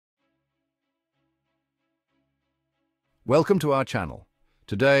Welcome to our channel.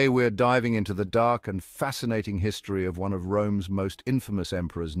 Today we're diving into the dark and fascinating history of one of Rome's most infamous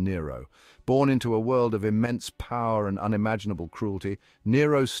emperors, Nero. Born into a world of immense power and unimaginable cruelty,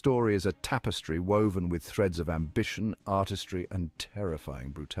 Nero's story is a tapestry woven with threads of ambition, artistry, and terrifying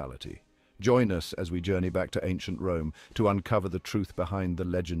brutality. Join us as we journey back to ancient Rome to uncover the truth behind the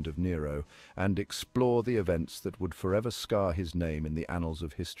legend of Nero and explore the events that would forever scar his name in the annals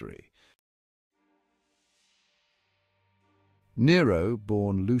of history. Nero,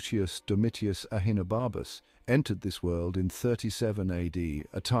 born Lucius Domitius Ahenobarbus, entered this world in 37 AD,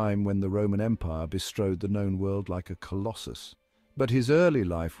 a time when the Roman Empire bestrode the known world like a colossus. But his early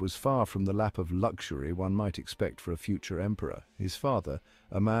life was far from the lap of luxury one might expect for a future emperor. His father,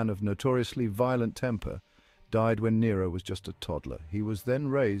 a man of notoriously violent temper, died when Nero was just a toddler. He was then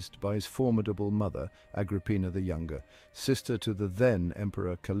raised by his formidable mother, Agrippina the Younger, sister to the then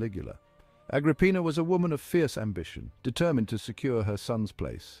Emperor Caligula. Agrippina was a woman of fierce ambition, determined to secure her son's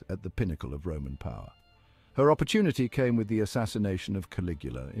place at the pinnacle of Roman power. Her opportunity came with the assassination of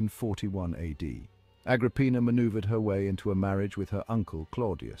Caligula in 41 AD. Agrippina maneuvered her way into a marriage with her uncle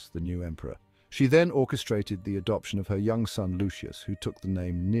Claudius, the new emperor. She then orchestrated the adoption of her young son Lucius, who took the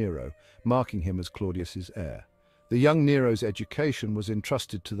name Nero, marking him as Claudius's heir. The young Nero's education was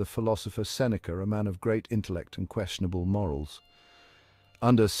entrusted to the philosopher Seneca, a man of great intellect and questionable morals.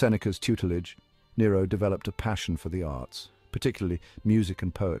 Under Seneca's tutelage, Nero developed a passion for the arts, particularly music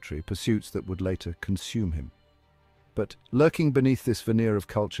and poetry, pursuits that would later consume him. But lurking beneath this veneer of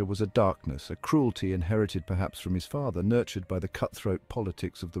culture was a darkness, a cruelty inherited perhaps from his father, nurtured by the cutthroat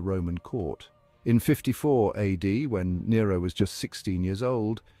politics of the Roman court. In 54 AD, when Nero was just 16 years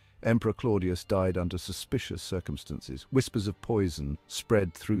old, Emperor Claudius died under suspicious circumstances. Whispers of poison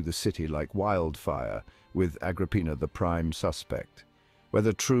spread through the city like wildfire, with Agrippina the prime suspect.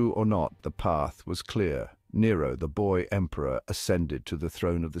 Whether true or not, the path was clear. Nero, the boy emperor, ascended to the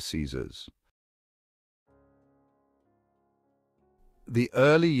throne of the Caesars. The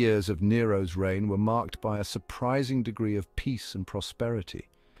early years of Nero's reign were marked by a surprising degree of peace and prosperity.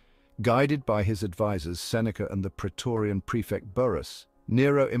 Guided by his advisors Seneca and the Praetorian prefect Burrus,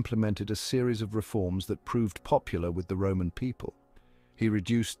 Nero implemented a series of reforms that proved popular with the Roman people. He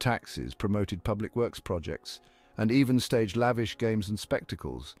reduced taxes, promoted public works projects, and even staged lavish games and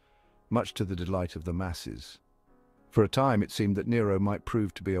spectacles, much to the delight of the masses. For a time it seemed that Nero might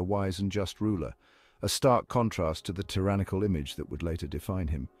prove to be a wise and just ruler, a stark contrast to the tyrannical image that would later define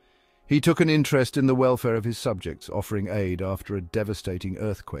him. He took an interest in the welfare of his subjects, offering aid after a devastating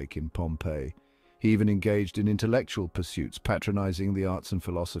earthquake in Pompeii. He even engaged in intellectual pursuits, patronizing the arts and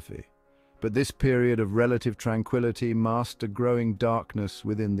philosophy. But this period of relative tranquility masked a growing darkness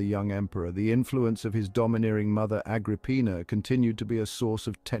within the young emperor. The influence of his domineering mother Agrippina continued to be a source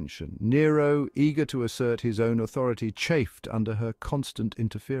of tension. Nero, eager to assert his own authority, chafed under her constant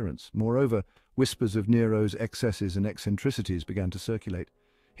interference. Moreover, whispers of Nero's excesses and eccentricities began to circulate.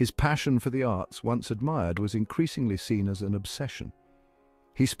 His passion for the arts, once admired, was increasingly seen as an obsession.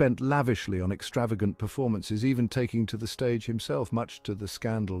 He spent lavishly on extravagant performances, even taking to the stage himself, much to the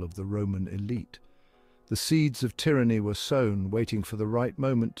scandal of the Roman elite. The seeds of tyranny were sown, waiting for the right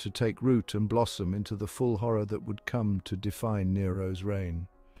moment to take root and blossom into the full horror that would come to define Nero's reign.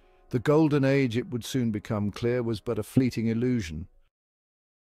 The golden age, it would soon become clear, was but a fleeting illusion.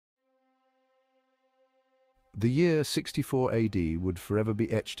 The year 64 AD would forever be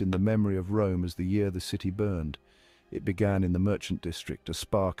etched in the memory of Rome as the year the city burned. It began in the merchant district, a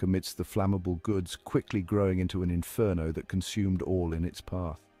spark amidst the flammable goods, quickly growing into an inferno that consumed all in its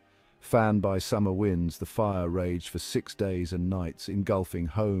path. Fanned by summer winds, the fire raged for 6 days and nights, engulfing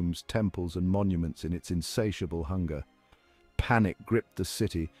homes, temples, and monuments in its insatiable hunger. Panic gripped the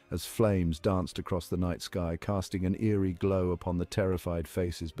city as flames danced across the night sky, casting an eerie glow upon the terrified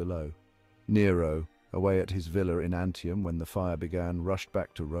faces below. Nero, away at his villa in Antium when the fire began, rushed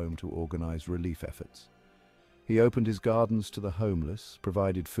back to Rome to organize relief efforts. He opened his gardens to the homeless,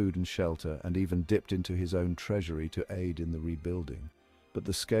 provided food and shelter, and even dipped into his own treasury to aid in the rebuilding. But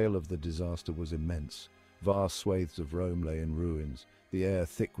the scale of the disaster was immense. Vast swathes of Rome lay in ruins, the air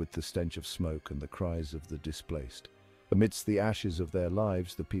thick with the stench of smoke and the cries of the displaced. Amidst the ashes of their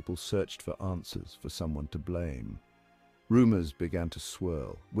lives, the people searched for answers, for someone to blame. Rumors began to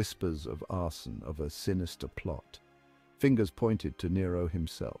swirl, whispers of arson, of a sinister plot. Fingers pointed to Nero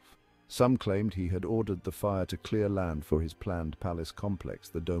himself. Some claimed he had ordered the fire to clear land for his planned palace complex,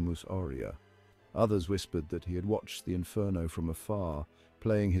 the Domus Aurea. Others whispered that he had watched the Inferno from afar,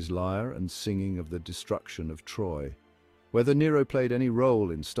 playing his lyre and singing of the destruction of Troy. Whether Nero played any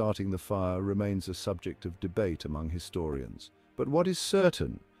role in starting the fire remains a subject of debate among historians. But what is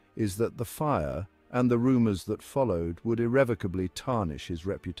certain is that the fire, and the rumors that followed would irrevocably tarnish his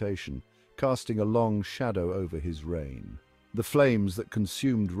reputation, casting a long shadow over his reign. The flames that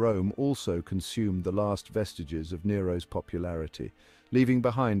consumed Rome also consumed the last vestiges of Nero's popularity, leaving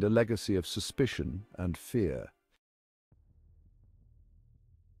behind a legacy of suspicion and fear.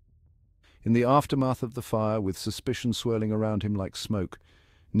 In the aftermath of the fire, with suspicion swirling around him like smoke,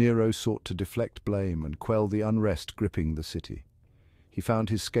 Nero sought to deflect blame and quell the unrest gripping the city. He found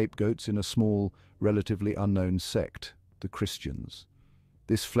his scapegoats in a small, relatively unknown sect, the Christians.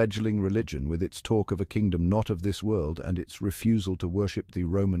 This fledgling religion, with its talk of a kingdom not of this world and its refusal to worship the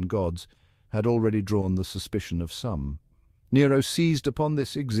Roman gods, had already drawn the suspicion of some. Nero seized upon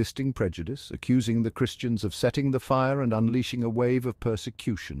this existing prejudice, accusing the Christians of setting the fire and unleashing a wave of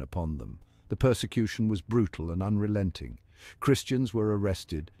persecution upon them. The persecution was brutal and unrelenting. Christians were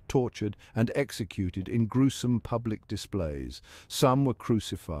arrested, tortured, and executed in gruesome public displays. Some were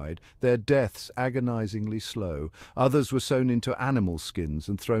crucified, their deaths agonizingly slow. Others were sewn into animal skins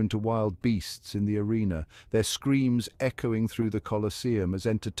and thrown to wild beasts in the arena, their screams echoing through the Colosseum as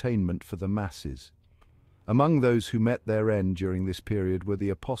entertainment for the masses. Among those who met their end during this period were the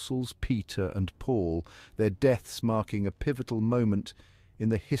apostles Peter and Paul, their deaths marking a pivotal moment in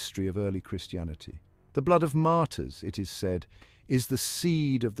the history of early Christianity. The blood of martyrs, it is said, is the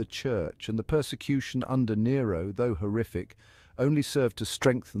seed of the church, and the persecution under Nero, though horrific, only served to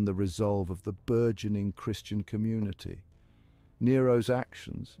strengthen the resolve of the burgeoning Christian community. Nero's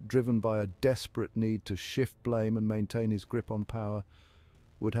actions, driven by a desperate need to shift blame and maintain his grip on power,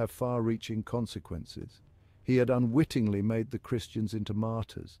 would have far-reaching consequences. He had unwittingly made the Christians into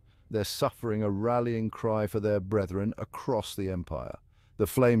martyrs, their suffering a rallying cry for their brethren across the empire. The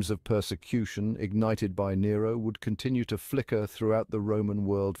flames of persecution, ignited by Nero, would continue to flicker throughout the Roman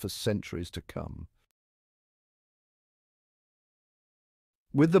world for centuries to come.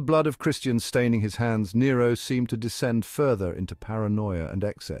 With the blood of Christians staining his hands, Nero seemed to descend further into paranoia and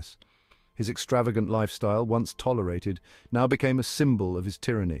excess. His extravagant lifestyle, once tolerated, now became a symbol of his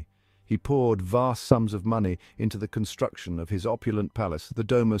tyranny. He poured vast sums of money into the construction of his opulent palace, the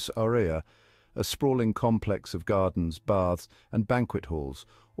Domus Aurea, a sprawling complex of gardens, baths, and banquet halls,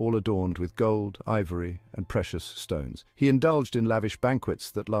 all adorned with gold, ivory, and precious stones. He indulged in lavish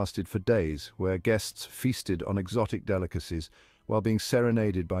banquets that lasted for days, where guests feasted on exotic delicacies while being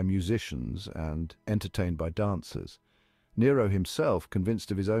serenaded by musicians and entertained by dancers. Nero himself, convinced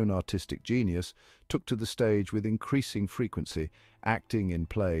of his own artistic genius, took to the stage with increasing frequency, acting in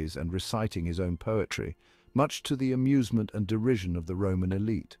plays and reciting his own poetry, much to the amusement and derision of the Roman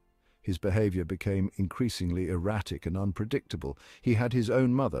elite. His behavior became increasingly erratic and unpredictable. He had his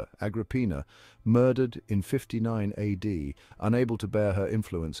own mother, Agrippina, murdered in 59 AD, unable to bear her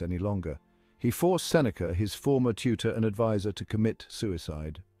influence any longer. He forced Seneca, his former tutor and advisor, to commit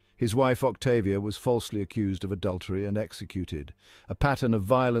suicide. His wife Octavia was falsely accused of adultery and executed. A pattern of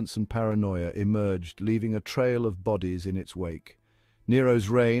violence and paranoia emerged, leaving a trail of bodies in its wake. Nero's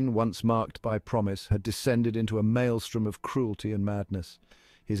reign, once marked by promise, had descended into a maelstrom of cruelty and madness.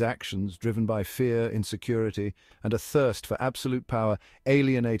 His actions, driven by fear, insecurity, and a thirst for absolute power,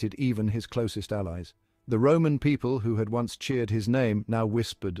 alienated even his closest allies. The Roman people, who had once cheered his name, now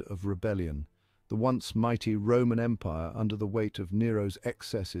whispered of rebellion. The once mighty Roman Empire, under the weight of Nero's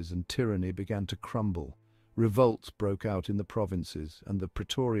excesses and tyranny, began to crumble. Revolts broke out in the provinces, and the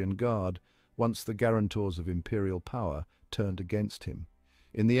Praetorian Guard, once the guarantors of imperial power, turned against him.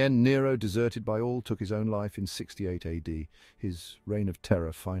 In the end, Nero, deserted by all, took his own life in 68 AD, his reign of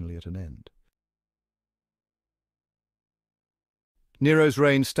terror finally at an end. Nero's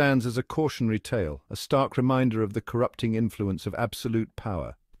reign stands as a cautionary tale, a stark reminder of the corrupting influence of absolute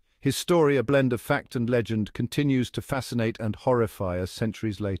power. His story, a blend of fact and legend, continues to fascinate and horrify us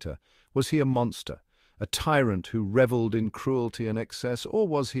centuries later. Was he a monster, a tyrant who revelled in cruelty and excess, or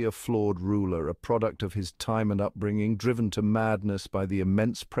was he a flawed ruler, a product of his time and upbringing, driven to madness by the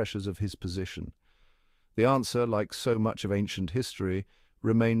immense pressures of his position? The answer, like so much of ancient history,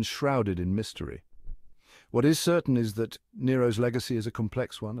 remains shrouded in mystery. What is certain is that Nero's legacy is a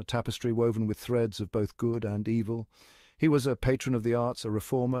complex one, a tapestry woven with threads of both good and evil. He was a patron of the arts, a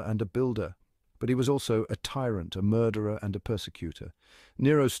reformer and a builder, but he was also a tyrant, a murderer and a persecutor.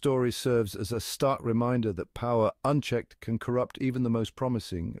 Nero's story serves as a stark reminder that power unchecked can corrupt even the most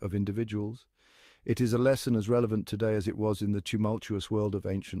promising of individuals. It is a lesson as relevant today as it was in the tumultuous world of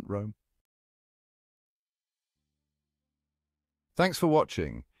ancient Rome. Thanks for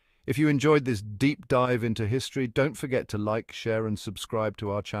watching. If you enjoyed this deep dive into history, don't forget to like, share and subscribe to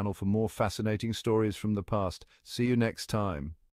our channel for more fascinating stories from the past. See you next time.